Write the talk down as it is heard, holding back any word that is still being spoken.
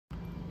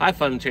Hi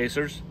Fun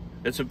Chasers.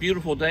 It's a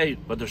beautiful day,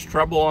 but there's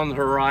trouble on the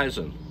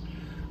horizon.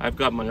 I've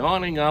got my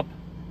awning up,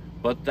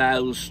 but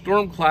those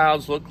storm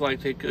clouds look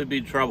like they could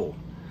be trouble.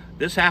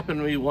 This happened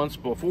to me once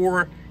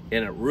before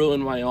and it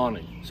ruined my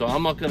awning. So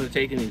I'm not going to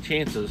take any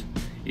chances.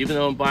 Even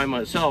though I'm by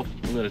myself,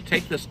 I'm going to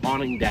take this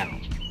awning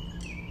down.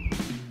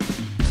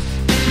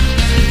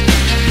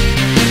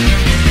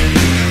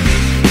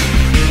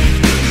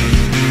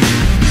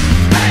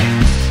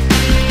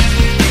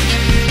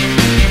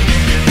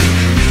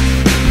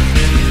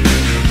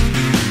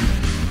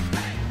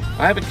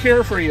 I have a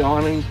carefree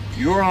awning.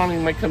 Your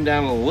awning might come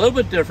down a little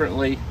bit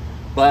differently,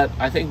 but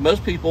I think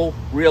most people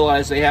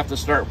realize they have to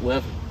start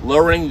with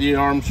lowering the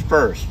arms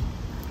first.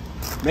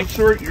 Make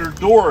sure your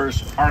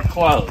doors are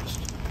closed.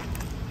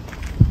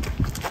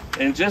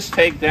 And just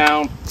take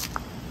down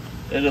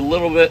it a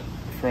little bit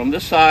from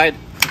this side.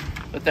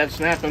 Let that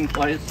snap in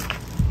place.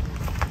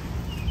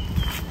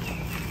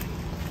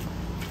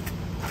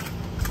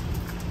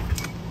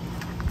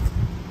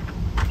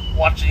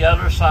 Watch the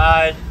other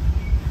side.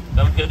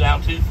 Don't go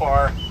down too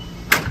far.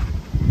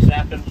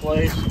 Snap in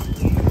place.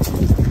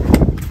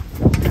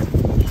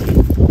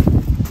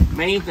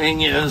 Main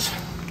thing is,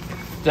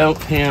 don't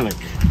panic.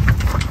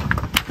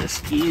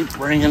 Just keep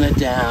bringing it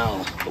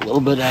down a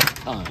little bit at a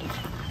time.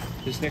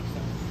 Just next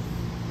time.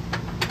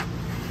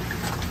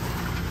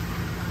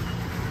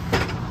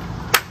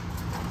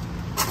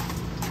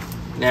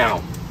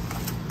 Now,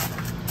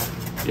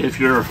 if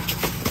you're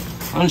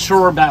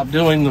unsure about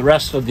doing the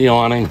rest of the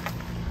awning,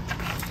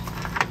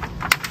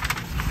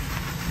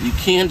 you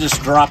can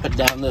just drop it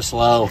down this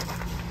low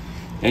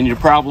and you're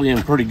probably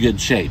in pretty good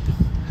shape.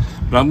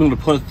 But I'm going to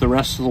put it the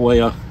rest of the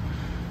way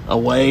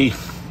away.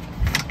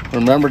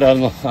 Remember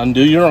to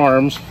undo your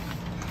arms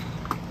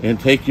and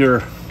take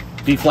your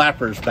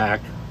deflappers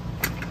back.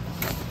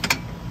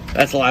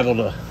 That's liable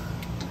to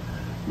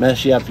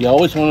mess you up. You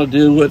always want to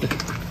do it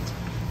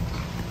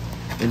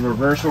in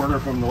reverse order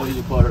from the way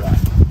you put it out.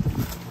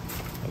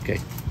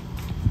 Okay.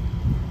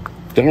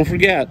 Don't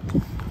forget,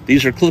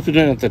 these are clipping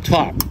in at the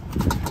top.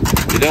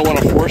 You don't want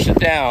to force it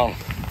down.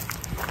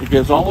 It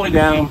goes all the way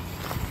down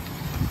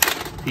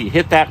till you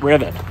hit that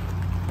rivet.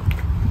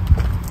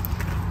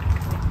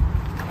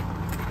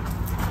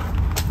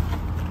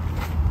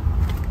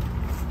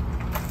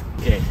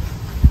 Okay.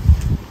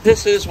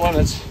 This is when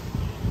it's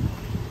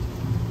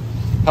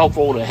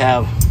helpful to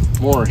have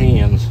more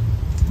hands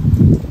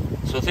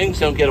so things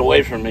don't get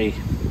away from me.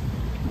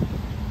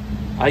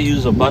 I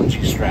use a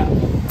bungee strap.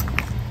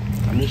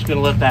 I'm just going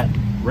to let that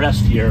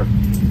rest here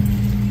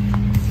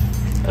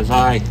as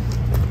I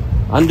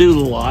undo the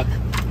lock.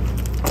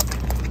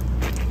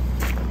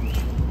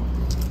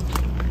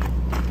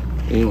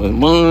 And with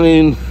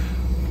mine,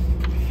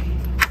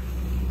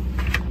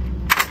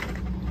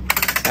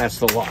 that's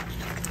the lock.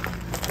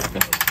 Okay.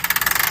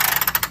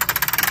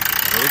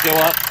 There we go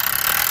up.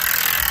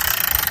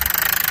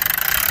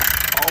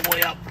 All the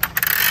way up.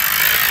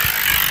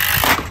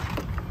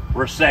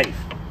 We're safe.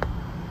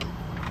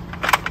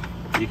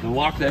 You can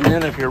lock them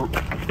in if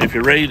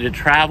you're ready to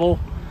travel,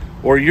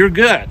 or you're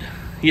good.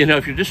 You know,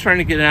 if you're just trying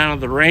to get out of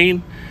the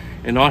rain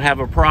and not have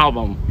a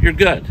problem, you're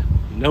good.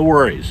 No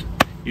worries.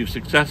 You've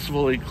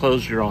successfully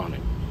closed your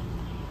awning.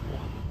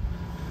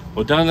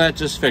 Well, done that,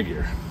 just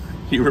figure.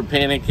 You were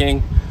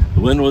panicking,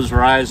 the wind was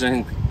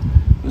rising,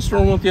 the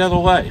storm went the other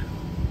way.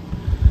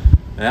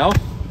 Well,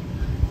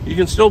 you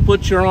can still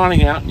put your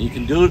awning out and you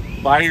can do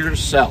it by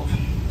yourself,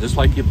 just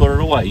like you put it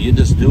away. You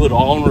just do it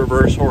all in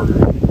reverse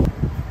order.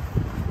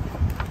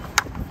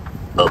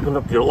 Open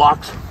up your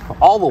locks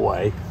all the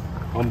way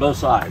on both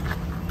sides.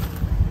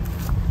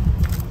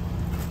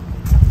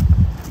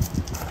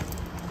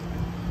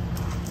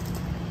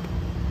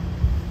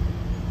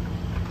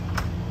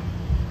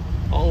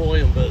 All the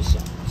way on both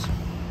sides.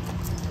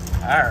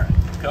 All right,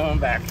 coming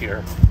back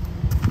here.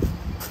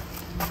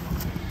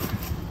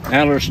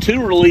 Now there's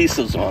two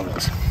releases on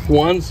this.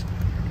 One's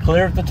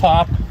clear at the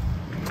top.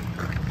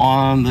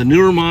 On the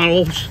newer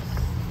models,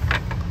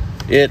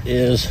 it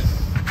is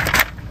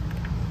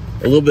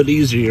a little bit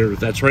easier.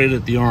 That's right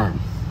at the arm.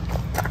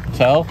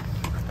 So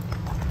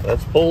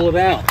let's pull it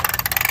out.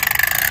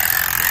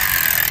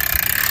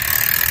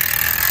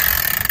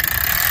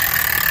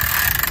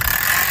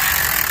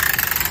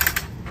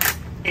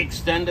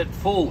 Extend it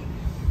fully.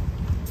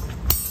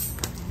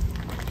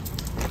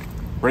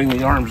 Bring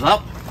the arms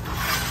up.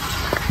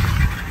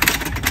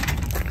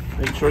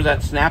 Make sure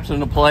that snaps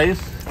into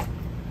place.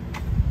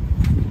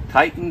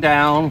 Tighten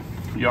down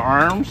your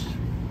arms.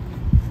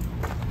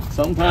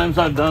 Sometimes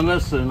I've done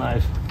this and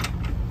I've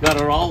got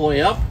it all the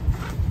way up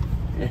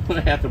and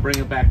I have to bring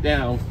it back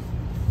down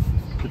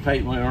to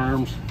tighten my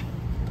arms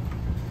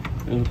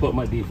and put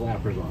my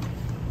deflappers on.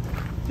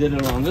 Did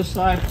it on this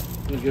side,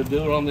 I'm going to go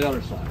do it on the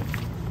other side.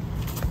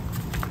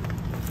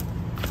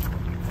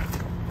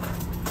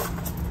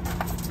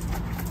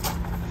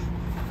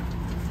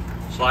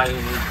 Sliding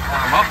the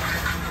arm up,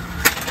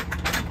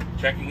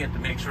 checking it to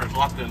make sure it's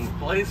locked in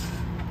place,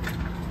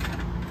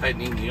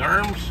 tightening the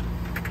arms,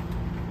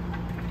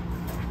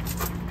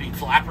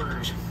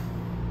 deflappers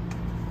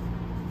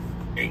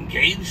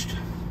engaged.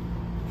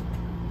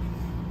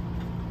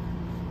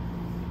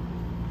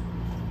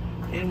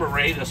 And we're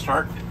ready to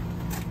start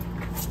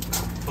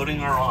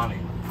putting our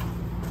awning.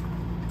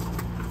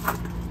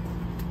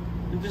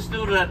 And just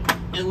do that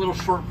in little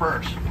short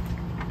bursts.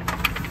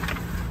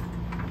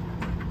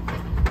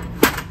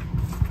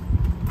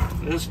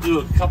 Just do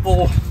a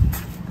couple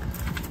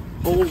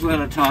holes at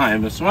a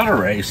time. It's not a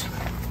race.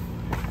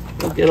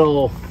 Don't get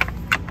all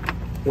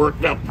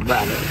worked up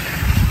about it.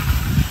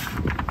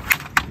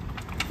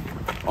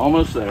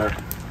 Almost there.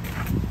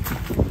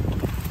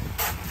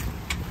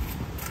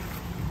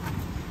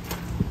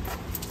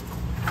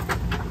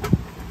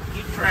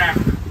 Keep track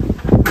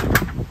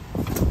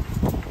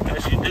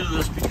as you do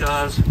this,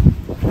 because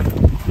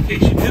in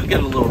case you do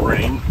get a little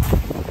rain,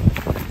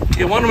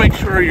 you want to make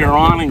sure your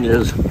awning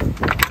is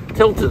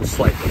tilted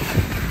slightly.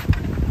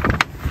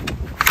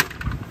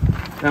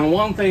 Now,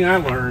 one thing I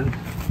learned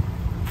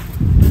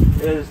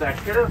is that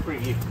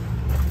Carefree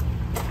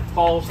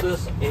calls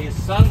this a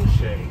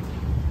sunshade,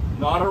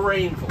 not a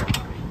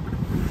rainfly.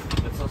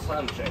 It's a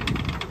sunshade.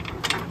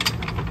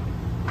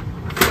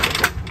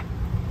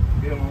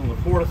 Get on the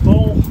fourth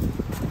hole.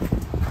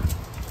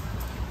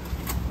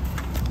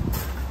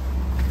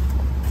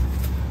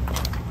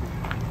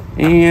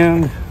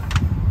 And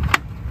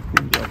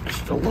go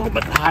just a little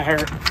bit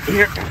higher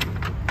here.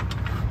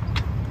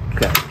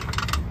 Okay.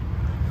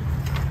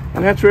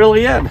 And that's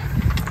really it.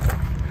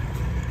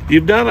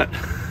 You've done it.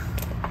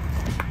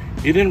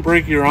 You didn't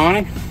break your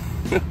awning.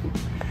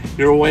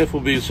 Your wife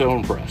will be so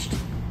impressed.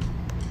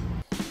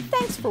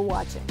 Thanks for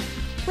watching.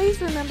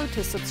 Please remember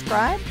to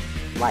subscribe,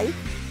 like,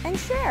 and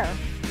share.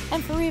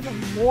 And for even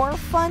more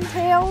fun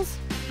tales,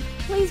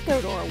 please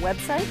go to our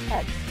website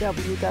at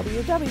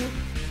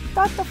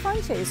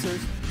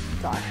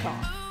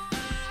www.thefunchasers.com.